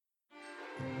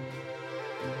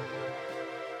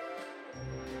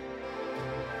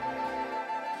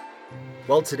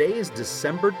Well, today is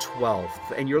December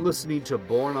 12th, and you're listening to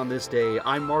Born on This Day.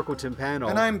 I'm Marco Timpano.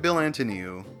 And I'm Bill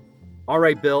Antoniou. All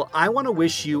right, Bill, I want to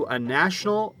wish you a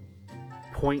National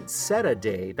Poinsettia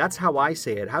Day. That's how I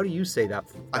say it. How do you say that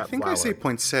I think flower? I say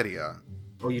poinsettia.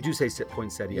 Oh, you do say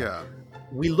poinsettia. Yeah.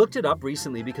 We looked it up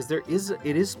recently because it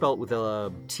is spelled with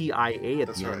a TIA at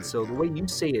That's the end. right, So the way you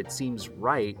say it seems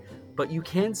right, but you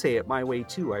can say it my way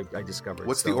too, I discovered.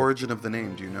 What's the origin of the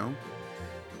name? Do you know?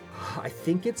 I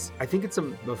think it's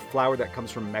a flower that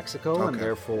comes from Mexico, and Okay.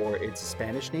 therefore it's a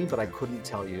Spanish name, but I couldn't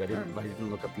tell you. I didn't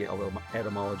look up the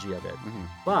etymology of it. Mhm.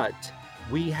 But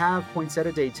we have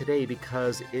Poinsettia Day today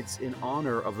because it's in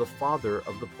honor of the father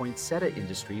of the poinsettia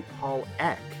industry, Paul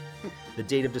Eck. The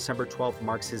date of December 12th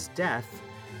marks his death,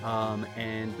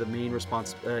 and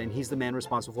he's the man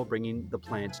responsible for bringing the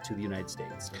plant to the United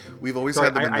States. We've always Sorry,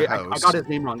 had them in the house. I got his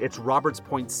name wrong. It's Roberts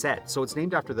Poinsett. So it's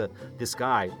named after this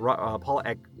guy. Paul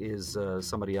Eck is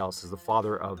somebody else, is the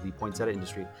father of the poinsettia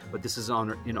industry. But this is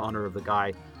in honor of the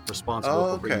guy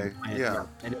responsible for bringing the plant. Yeah.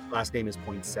 And his last name is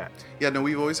Poinsett. Yeah, no,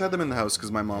 we've always had them in the house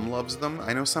because my mom loves them.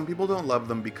 I know some people don't love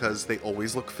them because they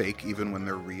always look fake even when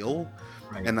they're real.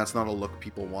 Right. And that's not a look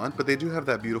people want. But they do have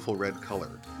that beautiful red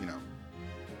color, you know.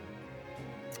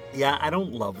 Yeah, I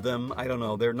don't love them. I don't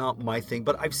know. They're not my thing.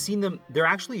 But I've seen them. They're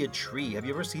actually a tree. Have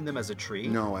you ever seen them as a tree?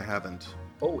 No, I haven't.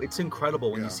 Oh, it's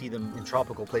incredible when Yeah. you see them in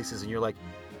tropical places and you're like,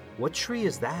 what tree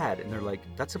is that? And they're like,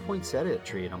 that's a poinsettia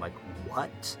tree. And I'm like,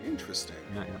 what? Interesting.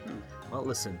 Yeah. Well,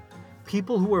 listen,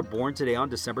 people who are born today on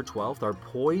December 12th are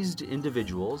poised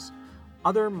individuals.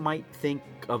 Other might think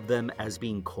of them as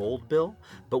being cold, Bill,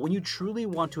 but when you truly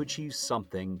want to achieve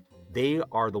something, they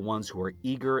are the ones who are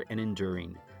eager and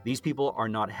enduring. These people are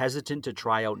not hesitant to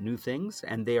try out new things,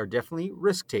 and they are definitely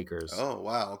risk takers. Oh,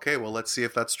 wow. Okay, well, let's see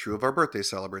if that's true of our birthday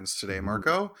celebrants today, Mhm.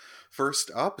 Marco.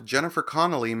 First up, Jennifer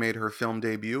Connelly made her film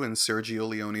debut in Sergio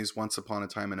Leone's Once Upon a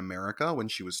Time in America when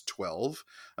she was 12,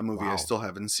 a movie I Wow. still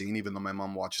haven't seen, even though my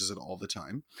mom watches it all the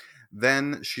time.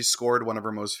 Then she scored one of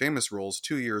her most famous roles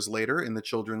 2 years later in the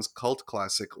children's cult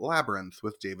classic Labyrinth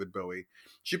with David Bowie.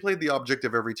 She played the object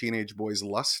of every teenage boy's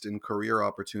lust in career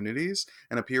opportunities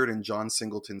and appeared in John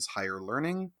Singleton's Higher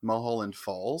Learning, Mulholland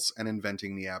Falls, and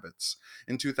Inventing the Abbots.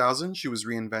 In 2000, she was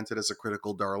reinvented as a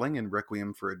critical darling in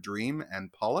Requiem for a Dream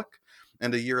and Pollock,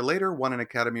 and a year later won an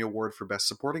Academy Award for Best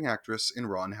Supporting Actress in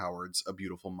Ron Howard's A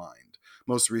Beautiful Mind.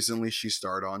 Most recently, she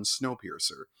starred on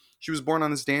Snowpiercer. She was born on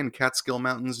this day in Catskill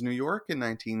Mountains, New York in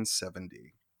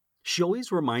 1970. She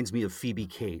always reminds me of Phoebe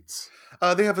Cates.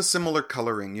 They have a similar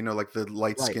coloring, you know, like the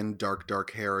light Right. skin,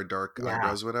 dark hair, dark Yeah.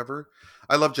 eyebrows, whatever.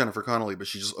 I love Jennifer Connelly, but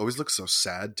she just always looks so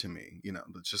sad to me. You know,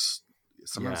 it's just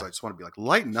sometimes Yeah. I just want to be like,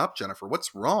 lighten up, Jennifer.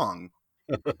 What's wrong?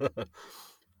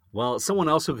 Well, someone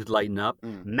else who could lighten up,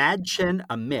 Mm. Madchen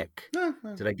Amick.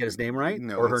 Did I get his name right?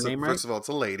 No, or her name right? First of all, it's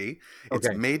a lady. It's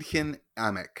Okay. Mädchen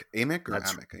Amick. Amick or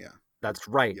That's- Amick? Yeah. That's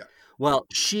right. Yeah. Well,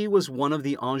 she was one of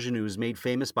the ingenues made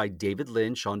famous by David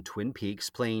Lynch on Twin Peaks,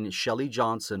 playing Shelley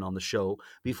Johnson on the show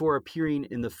before appearing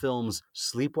in the films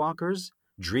Sleepwalkers,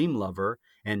 Dream Lover,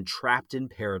 and Trapped in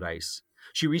Paradise.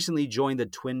 She recently joined the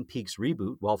Twin Peaks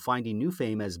reboot while finding new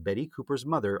fame as Betty Cooper's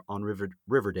mother on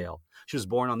Riverdale. She was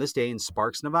born on this day in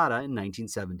Sparks, Nevada in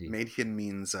 1970. Mädchen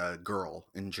means girl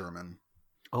in German.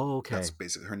 Oh, okay. That's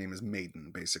basically, her name is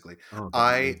Maiden, basically. Oh, okay.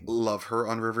 I love her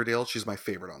on Riverdale. She's my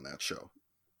favorite on that show.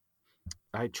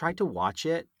 I tried to watch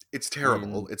it. It's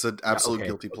terrible. It's an absolute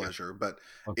guilty okay. pleasure. But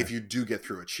Okay. if you do get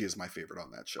through it, she is my favorite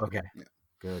on that show. Okay. Yeah.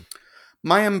 Good.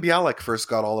 Mayim Bialik first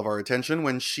got all of our attention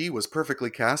when she was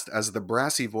perfectly cast as the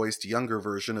brassy-voiced younger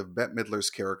version of Bette Midler's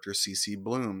character Cece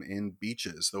Bloom in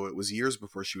Beaches, though it was years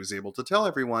before she was able to tell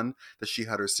everyone that she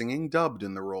had her singing dubbed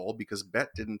in the role because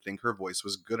Bette didn't think her voice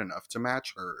was good enough to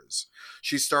match hers.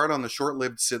 She starred on the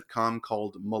short-lived sitcom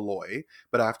called Malloy,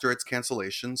 but after its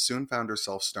cancellation, soon found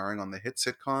herself starring on the hit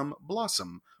sitcom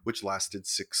Blossom, which lasted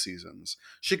 6 seasons.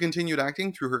 She continued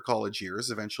acting through her college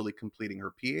years, eventually completing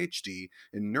her PhD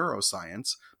in neuroscience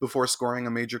before scoring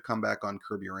a major comeback on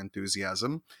Curb Your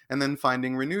Enthusiasm, and then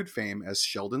finding renewed fame as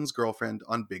Sheldon's girlfriend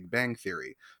on Big Bang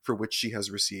Theory, for which she has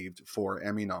received 4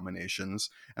 Emmy nominations,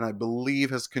 and I believe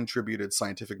has contributed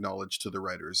scientific knowledge to the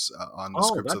writers on the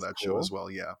scripts of that's that show cool. as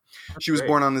well. Yeah, That's she was great.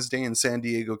 born on this day in San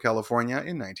Diego, California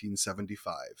in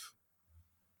 1975.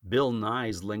 Bill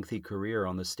Nye's lengthy career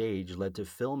on the stage led to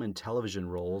film and television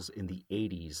roles in the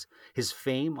 80s, his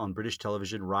fame on British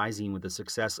television rising with the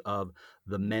success of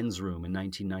The Men's Room in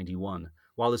 1991,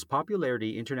 while his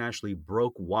popularity internationally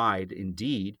broke wide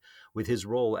indeed with his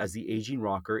role as the aging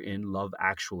rocker in Love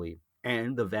Actually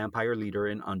and the vampire leader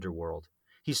in Underworld.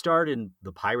 He starred in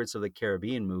the Pirates of the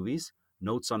Caribbean movies,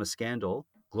 Notes on a Scandal,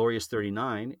 Glorious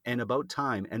 39, and About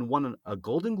Time, and won a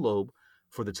Golden Globe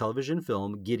for the television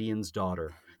film Gideon's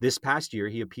Daughter. This past year,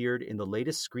 he appeared in the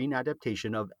latest screen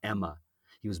adaptation of Emma.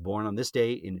 He was born on this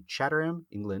day in Chatham,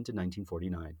 England in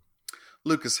 1949.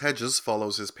 Lucas Hedges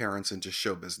follows his parents into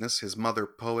show business, his mother,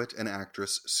 poet and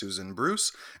actress Susan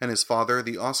Bruce, and his father,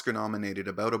 the Oscar-nominated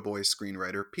About a Boy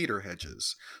screenwriter Peter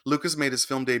Hedges. Lucas made his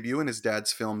film debut in his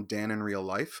dad's film Dan in Real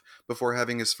Life, before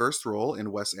having his first role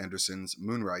in Wes Anderson's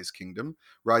Moonrise Kingdom,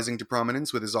 rising to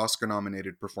prominence with his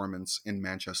Oscar-nominated performance in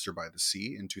Manchester by the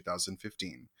Sea in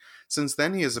 2015. Since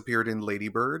then, he has appeared in Lady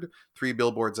Bird, 3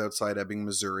 Billboards Outside Ebbing,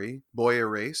 Missouri, Boy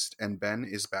Erased, and Ben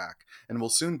is Back, and will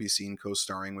soon be seen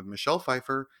co-starring with Michelle Pfeiffer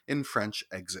in French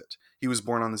Exit. He was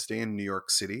born on this day in New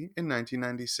York City in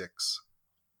 1996.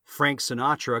 Frank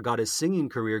Sinatra got his singing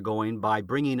career going by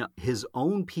bringing his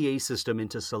own PA system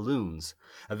into saloons,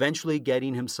 eventually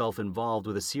getting himself involved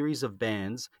with a series of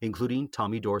bands, including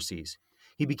Tommy Dorsey's.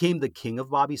 He became the king of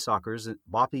Bobby Soxers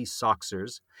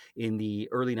in the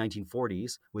early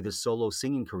 1940s with his solo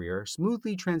singing career,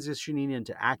 smoothly transitioning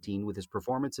into acting with his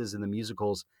performances in the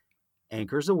musicals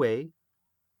Anchors Away,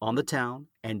 On the Town,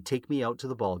 and Take Me Out to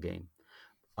the Ball Game.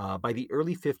 By the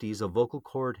early 50s, a vocal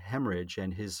cord hemorrhage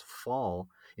and his fall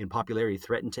in popularity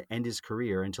threatened to end his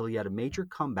career until he had a major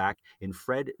comeback in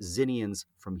Fred Zinnian's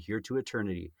From Here to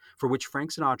Eternity, for which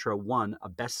Frank Sinatra won a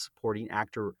Best Supporting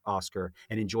Actor Oscar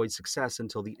and enjoyed success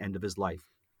until the end of his life.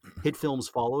 Hit films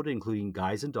followed, including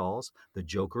Guys and Dolls, The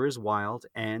Joker is Wild,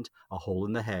 and A Hole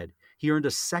in the Head. He earned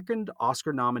a second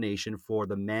Oscar nomination for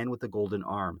The Man with the Golden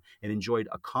Arm and enjoyed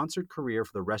a concert career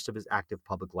for the rest of his active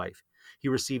public life. He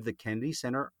received the Kennedy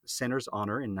Center's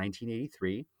honor in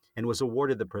 1983 and was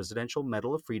awarded the Presidential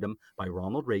Medal of Freedom by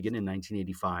Ronald Reagan in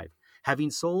 1985.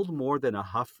 Having sold more than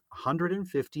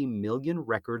 150 million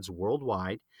records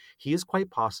worldwide, he is quite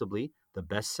possibly the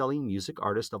best-selling music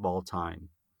artist of all time.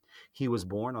 He was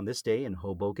born on this day in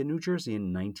Hoboken, New Jersey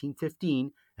in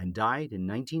 1915 and died in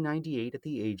 1998 at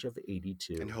the age of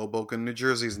 82. And Hoboken, New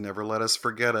Jersey's never let us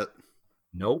forget it.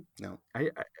 Nope. No.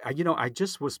 I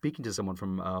just was speaking to someone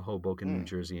from Hoboken, New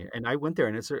Jersey, and I went there,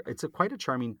 and it's quite a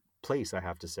charming place, I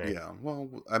have to say. Yeah. Well,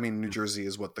 I mean, New Jersey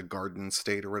is what, the Garden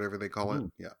State or whatever they call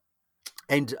it. Yeah.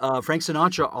 And Frank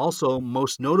Sinatra also,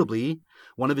 most notably,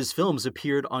 one of his films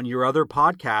appeared on your other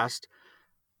podcast,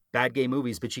 Bad Gay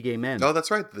Movies, Bitchy Gay Men. Oh,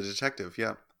 that's right. The detective.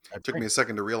 Yeah. It took me a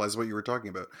second to realize what you were talking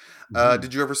about.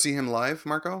 Did you ever see him live,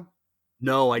 Marco?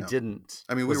 No, I didn't.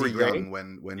 I mean, we were young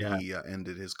when he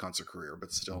ended his concert career,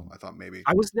 but still, I thought maybe.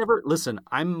 I was never, listen,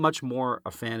 I'm much more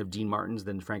a fan of Dean Martin's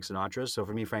than Frank Sinatra. So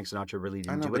for me, Frank Sinatra really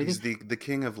didn't do anything. He's the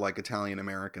king of like Italian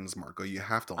Americans, Marco. You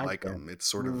have to like him. It's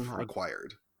sort of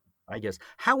required. I guess.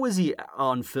 How was he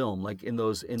on film? Like in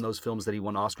those films that he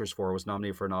won Oscars for, or was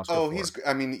nominated for an Oscar for?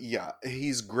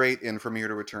 He's great in From Here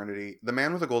to Eternity. The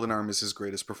Man with the Golden Arm is his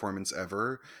greatest performance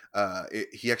ever.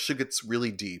 He actually gets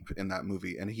really deep in that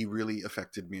movie, and he really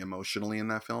affected me emotionally in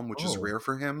that film, which is rare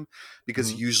for him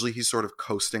because usually he's sort of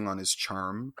coasting on his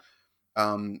charm.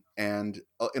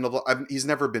 He's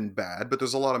never been bad, but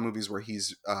there's a lot of movies where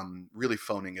he's really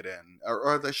phoning it in,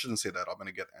 or I shouldn't say that. I'm going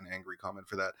to get an angry comment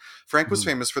for that. Frank was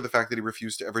famous for the fact that he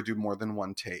refused to ever do more than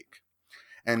one take,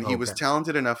 and he was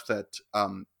talented enough that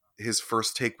his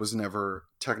first take was never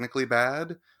technically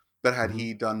bad, but had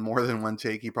he done more than one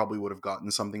take, he probably would have gotten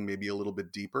something maybe a little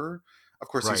bit deeper. Of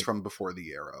course, he's from before the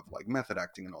era of like method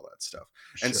acting and all that stuff.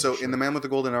 And so in The Man with the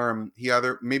Golden Arm,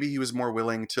 maybe he was more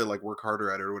willing to like work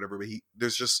harder at it or whatever, but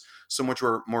there's just so much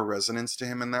more resonance to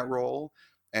him in that role.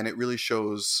 And it really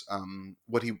shows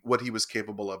what he was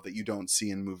capable of that you don't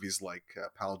see in movies like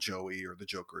Pal Joey or The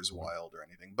Joker is Wild or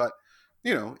anything. But,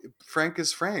 you know, Frank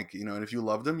is Frank, you know, and if you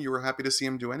loved him, you were happy to see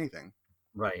him do anything.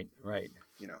 Right.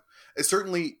 You know, it's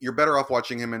certainly you're better off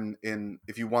watching him in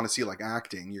if you want to see like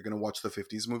acting, you're going to watch the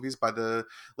 50s movies. By the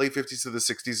late 50s to the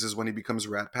 60s is when he becomes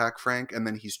Rat Pack Frank, and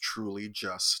then he's truly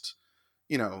just,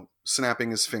 you know,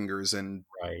 snapping his fingers and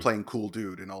playing cool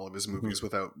dude in all of his movies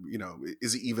without, you know,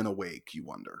 is he even awake, you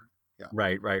wonder. Yeah.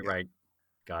 Right.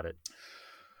 Got it.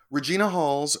 Regina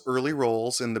Hall's early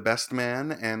roles in The Best Man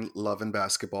and Love and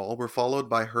Basketball were followed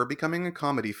by her becoming a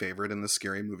comedy favorite in the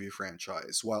Scary Movie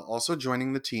franchise, while also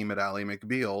joining the team at Ally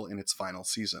McBeal in its final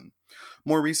season.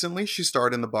 More recently, she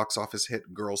starred in the box office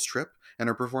hit Girls Trip, and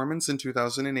her performance in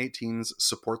 2018's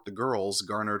Support the Girls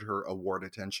garnered her award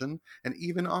attention and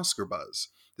even Oscar buzz.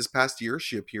 This past year,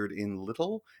 she appeared in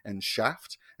Little and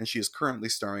Shaft, and she is currently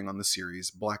starring on the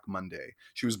series Black Monday.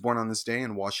 She was born on this day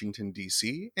in Washington,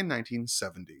 D.C. in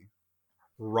 1970.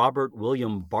 Robert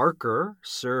William Barker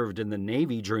served in the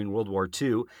Navy during World War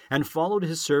II and followed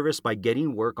his service by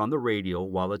getting work on the radio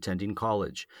while attending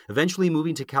college, eventually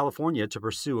moving to California to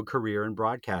pursue a career in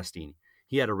broadcasting.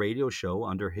 He had a radio show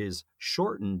under his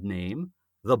shortened name,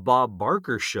 The Bob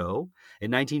Barker Show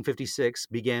in 1956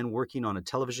 began working on a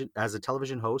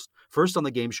television host, first on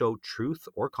the game show Truth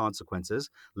or Consequences,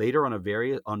 later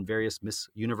on various Miss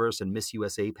Universe and Miss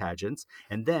USA pageants,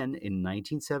 and then in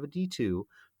 1972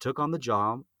 took on the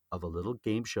job of a little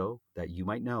game show that you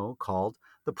might know called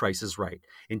The Price is Right.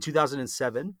 In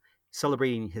 2007,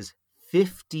 celebrating his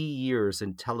 50 years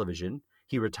in television,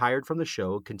 he retired from the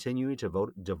show, continuing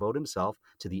to devote himself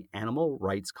to the animal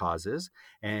rights causes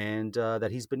and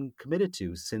that he's been committed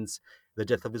to since the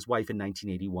death of his wife in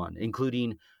 1981,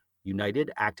 including United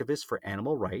Activists for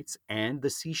Animal Rights and the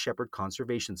Sea Shepherd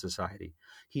Conservation Society.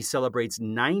 He celebrates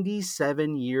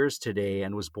 97 years today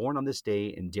and was born on this day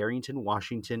in Darrington,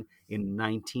 Washington in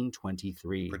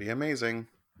 1923. Pretty amazing.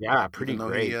 Yeah, pretty Even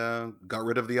though he great. got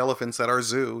rid of the elephants at our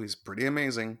zoo, he's pretty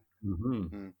amazing.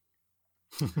 Mm-hmm.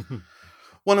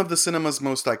 One of the cinema's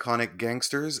most iconic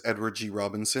gangsters, Edward G.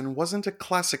 Robinson, wasn't a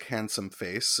classic handsome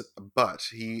face, but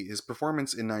his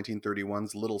performance in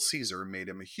 1931's Little Caesar made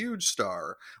him a huge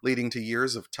star, leading to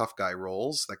years of tough guy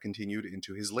roles that continued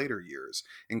into his later years,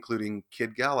 including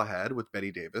Kid Galahad with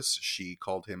Bette Davis, she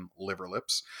called him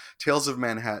Liverlips, Tales of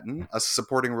Manhattan, a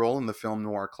supporting role in the film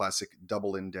noir classic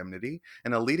Double Indemnity,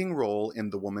 and a leading role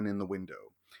in The Woman in the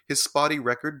Window. His spotty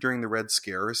record during the Red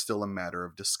Scare is still a matter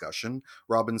of discussion.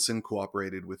 Robinson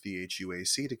cooperated with the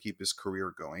HUAC to keep his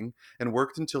career going and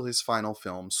worked until his final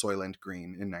film, Soylent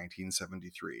Green, in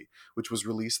 1973, which was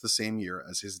released the same year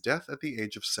as his death at the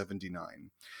age of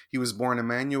 79. He was born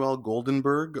Emanuel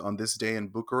Goldenberg on this day in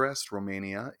Bucharest,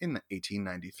 Romania, in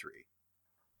 1893.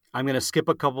 I'm going to skip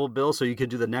a couple, Bill, so you can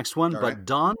do the next one. All right. But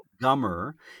Don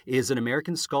Gummer is an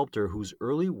American sculptor whose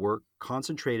early work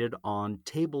concentrated on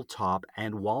tabletop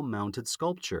and wall mounted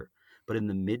sculpture. But in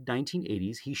the mid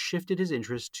 1980s, he shifted his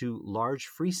interest to large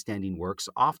freestanding works,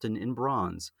 often in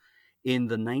bronze. In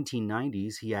the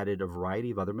 1990s, he added a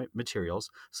variety of other materials,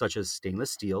 such as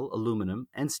stainless steel, aluminum,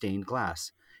 and stained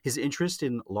glass. His interest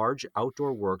in large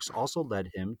outdoor works also led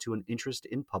him to an interest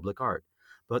in public art.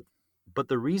 But but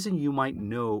the reason you might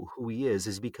know who he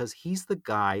is because he's the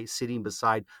guy sitting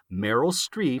beside Meryl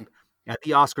Streep at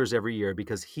the Oscars every year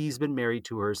because he's been married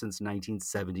to her since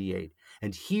 1978.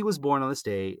 And he was born on this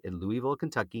day in Louisville,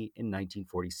 Kentucky in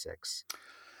 1946.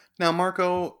 Now,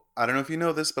 Marco, I don't know if you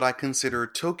know this, but I consider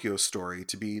Tokyo Story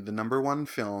to be the number one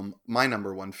film, my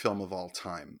number one film of all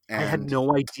time. I had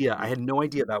no idea. I had no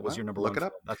idea that was Well, your number look one it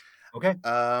up. film. Okay.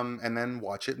 And then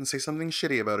watch it and say something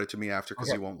shitty about it to me after because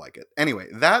Okay. you won't like it. Anyway,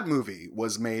 that movie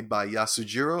was made by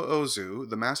Yasujiro Ozu,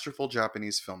 the masterful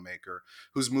Japanese filmmaker,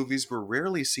 whose movies were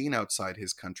rarely seen outside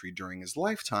his country during his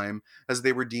lifetime, as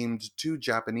they were deemed too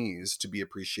Japanese to be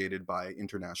appreciated by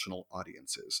international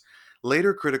audiences.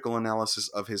 Later critical analysis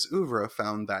of his oeuvre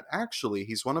found that actually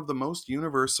he's one of the most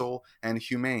universal and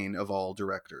humane of all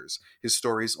directors. His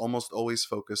stories almost always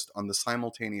focused on the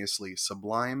simultaneously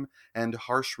sublime and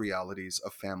harsh realities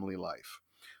of family life.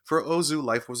 For Ozu,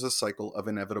 life was a cycle of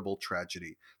inevitable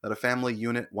tragedy, that a family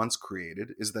unit once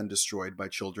created is then destroyed by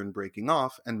children breaking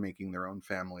off and making their own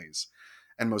families.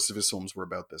 And most of his films were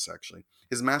about this, actually.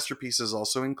 His masterpieces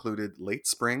also included Late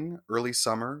Spring, Early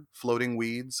Summer, Floating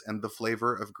Weeds, and The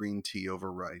Flavor of Green Tea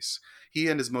Over Rice. He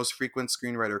and his most frequent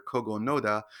screenwriter Kogo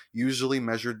Noda usually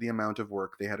measured the amount of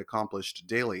work they had accomplished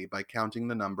daily by counting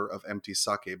the number of empty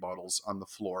sake bottles on the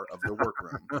floor of their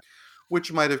workroom,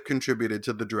 which might have contributed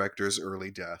to the director's early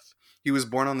death. He was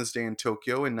born on this day in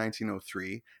Tokyo in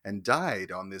 1903 and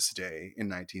died on this day in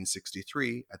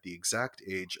 1963 at the exact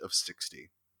age of 60.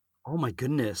 Oh my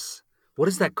goodness. What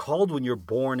is that called when you're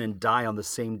born and die on the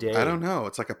same day? I don't know.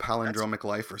 It's like a palindromic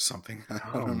life or something. I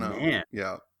Oh don't know. man.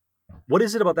 Yeah. What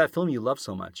is it about that film you love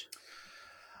so much?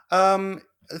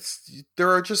 There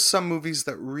are just some movies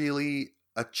that really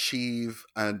achieve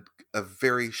a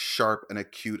very sharp and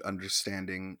acute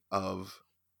understanding of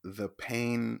the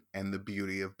pain and the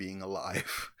beauty of being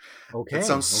alive. It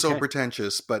sounds so Okay.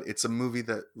 pretentious, but it's a movie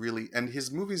that really, and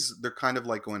his movies, they're kind of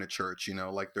like going to church,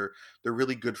 like they're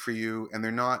really good for you, and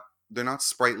they're not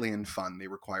sprightly and fun. They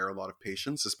require a lot of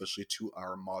patience, especially to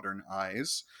our modern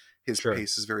eyes. His Sure.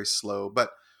 pace is very slow, but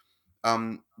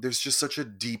there's just such a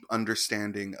deep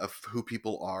understanding of who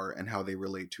people are and how they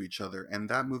relate to each other. And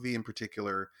that movie in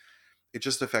particular, it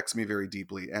just affects me very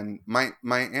deeply. And my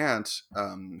aunt,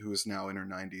 who is now in her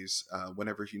 90s,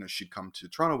 whenever she'd come to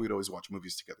Toronto, we'd always watch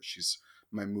movies together. She's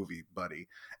my movie buddy,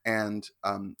 and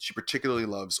she particularly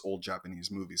loves old Japanese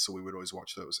movies, so we would always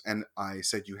watch those. And I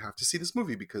said, you have to see this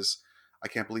movie because I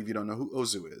can't believe you don't know who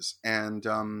Ozu is. And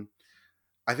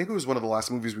I think it was one of the last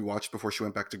movies we watched before she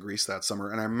went back to Greece that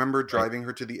summer. And I remember driving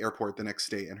her to the airport the next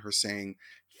day and her saying,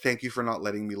 "Thank you for not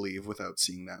letting me leave without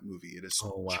seeing that movie. It has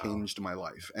Oh wow. changed my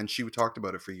life." And she talked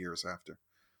about it for years after.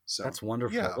 So That's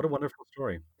wonderful. yeah, What a wonderful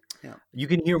story. yeah. You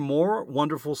can hear more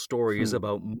wonderful stories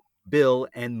about Bill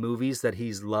and movies that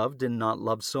he's loved and not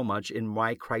loved so much in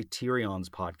my Criterion's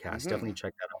podcast. Definitely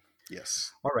check that out.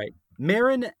 Yes. All right.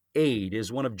 Maren Ade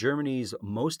is one of Germany's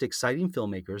most exciting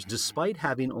filmmakers, despite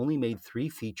having only made 3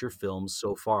 feature films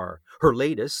so far. Her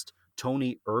latest,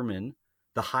 Toni Erdmann,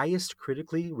 the highest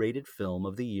critically rated film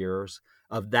of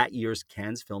that year's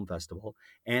Cannes Film Festival,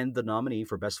 and the nominee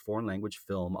for Best Foreign Language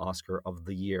Film Oscar of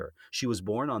the year. She was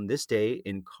born on this day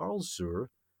in Karlsruhe.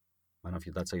 I don't know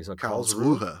if that's how you say it.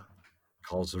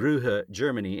 Karlsruhe,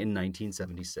 Germany in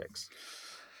 1976.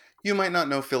 You might not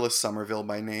know Phyllis Somerville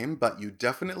by name, but you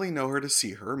definitely know her to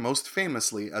see her, most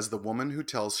famously as the woman who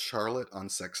tells Charlotte on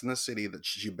Sex and the City that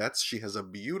she bets she has a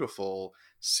beautiful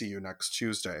 "See you next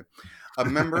Tuesday." A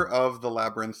member of the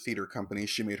Labyrinth Theatre Company,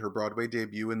 she made her Broadway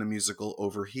debut in the musical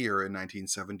Over Here in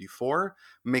 1974,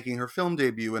 making her film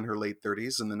debut in her late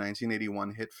 30s in the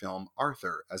 1981 hit film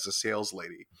Arthur as a sales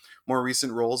lady. More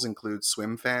recent roles include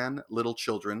Swim Fan, Little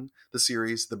Children, the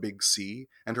series The Big C,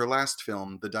 and her last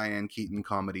film, the Diane Keaton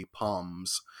comedy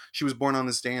Palms. She was born on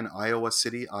this day in Iowa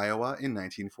City, Iowa in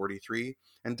 1943,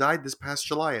 and died this past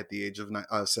July at the age of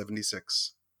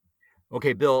 76.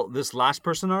 Okay, Bill, this last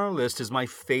person on our list is my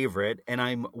favorite, and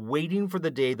I'm waiting for the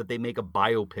day that they make a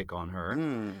biopic on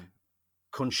her.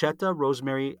 Conchetta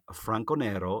Rosemary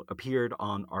Franconero appeared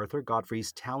on Arthur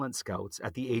Godfrey's Talent Scouts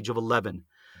at the age of 11.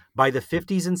 By the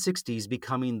 50s and 60s,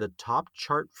 becoming the top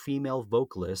chart female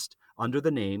vocalist under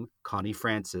the name Connie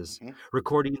Francis,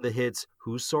 recording the hits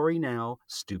Who's Sorry Now,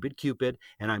 Stupid Cupid,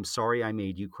 and I'm Sorry I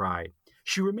Made You Cry.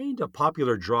 She remained a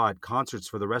popular draw at concerts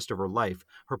for the rest of her life,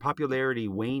 her popularity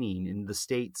waning in the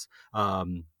States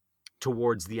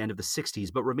towards the end of the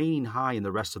 60s, but remaining high in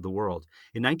the rest of the world.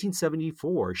 In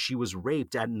 1974, she was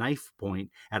raped at knife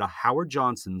point at a Howard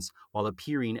Johnson's while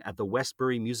appearing at the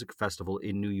Westbury Music Festival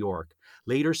in New York,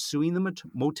 later suing the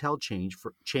motel chain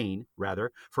for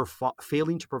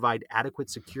failing to provide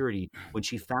adequate security when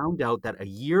she found out that a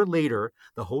year later,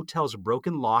 the hotel's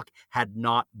broken lock had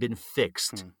not been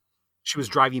fixed. She was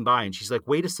driving by and she's like,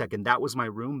 wait a second, that was my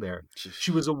room there.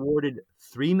 She was awarded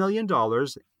 $3 million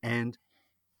and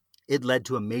it led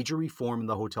to a major reform in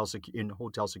the hotel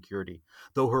security,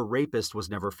 though her rapist was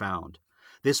never found.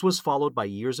 This was followed by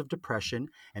years of depression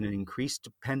and an increased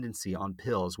dependency on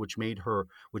pills, which made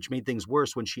things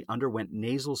worse when she underwent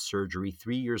nasal surgery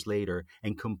 3 years later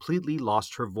and completely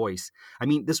lost her voice. I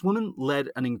mean, this woman led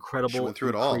an incredible... She went through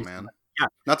it all, man. Yeah.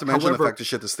 Not to mention the fact that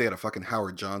she had to stay at a fucking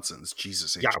Howard Johnson's.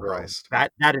 Jesus H. Christ.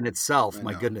 That in itself,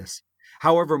 my goodness.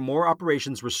 However, more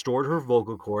operations restored her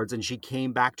vocal cords, and she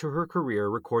came back to her career,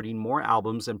 recording more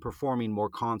albums and performing more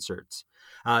concerts.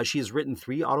 She has written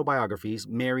 3 autobiographies,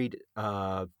 married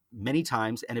many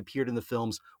times, and appeared in the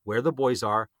films Where the Boys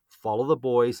Are, Follow the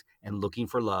Boys, and Looking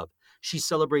for Love. She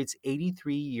celebrates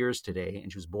 83 years today,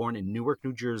 and she was born in Newark,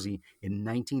 New Jersey in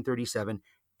 1937.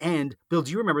 And, Bill,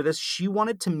 do you remember this? She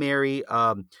wanted to marry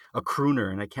a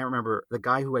crooner, and I can't remember, the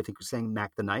guy who I think was saying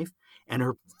Mac the Knife, and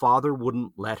her father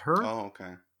wouldn't let her. Oh,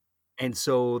 okay. And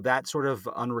so that sort of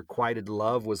unrequited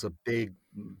love was a big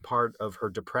part of her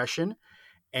depression.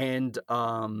 And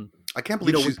I can't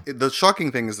believe the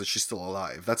shocking thing is that she's still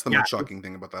alive. That's the most shocking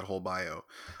thing about that whole bio.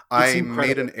 I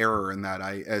made an error in that.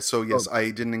 I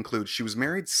didn't include, she was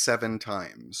married 7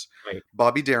 times. Right.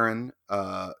 Bobby Darin,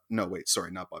 not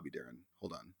Bobby Darin.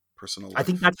 Hold on. Personal life. I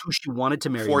think that's who she wanted to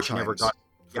marry. 4 she times. Never got.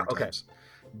 Four times.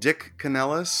 Dick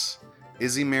Canellis,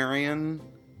 Izzy Marion,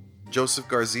 Joseph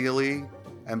Garzili,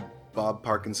 and Bob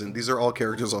Parkinson. These are all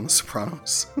characters on The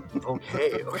Sopranos.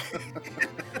 Okay.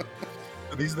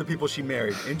 These are the people she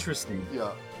married. Interesting.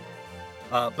 Yeah.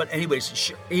 But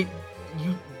anyways, we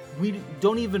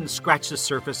don't even scratch the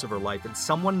surface of her life, and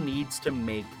someone needs to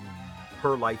make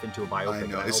her life into a biopic. I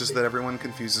know. It's just that everyone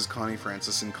confuses Connie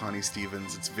Francis and Connie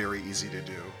Stevens. It's very easy to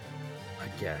do. I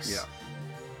guess. Yeah.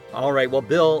 All right. Well,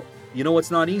 Bill, you know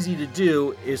what's not easy to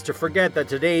do is to forget that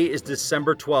today is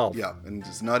December 12th. Yeah, and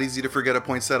it's not easy to forget a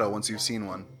poinsettia once you've seen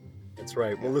one. That's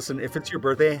right. Well, listen, if it's your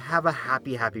birthday, have a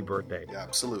happy, happy birthday. Yeah,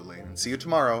 absolutely. And see you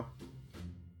tomorrow.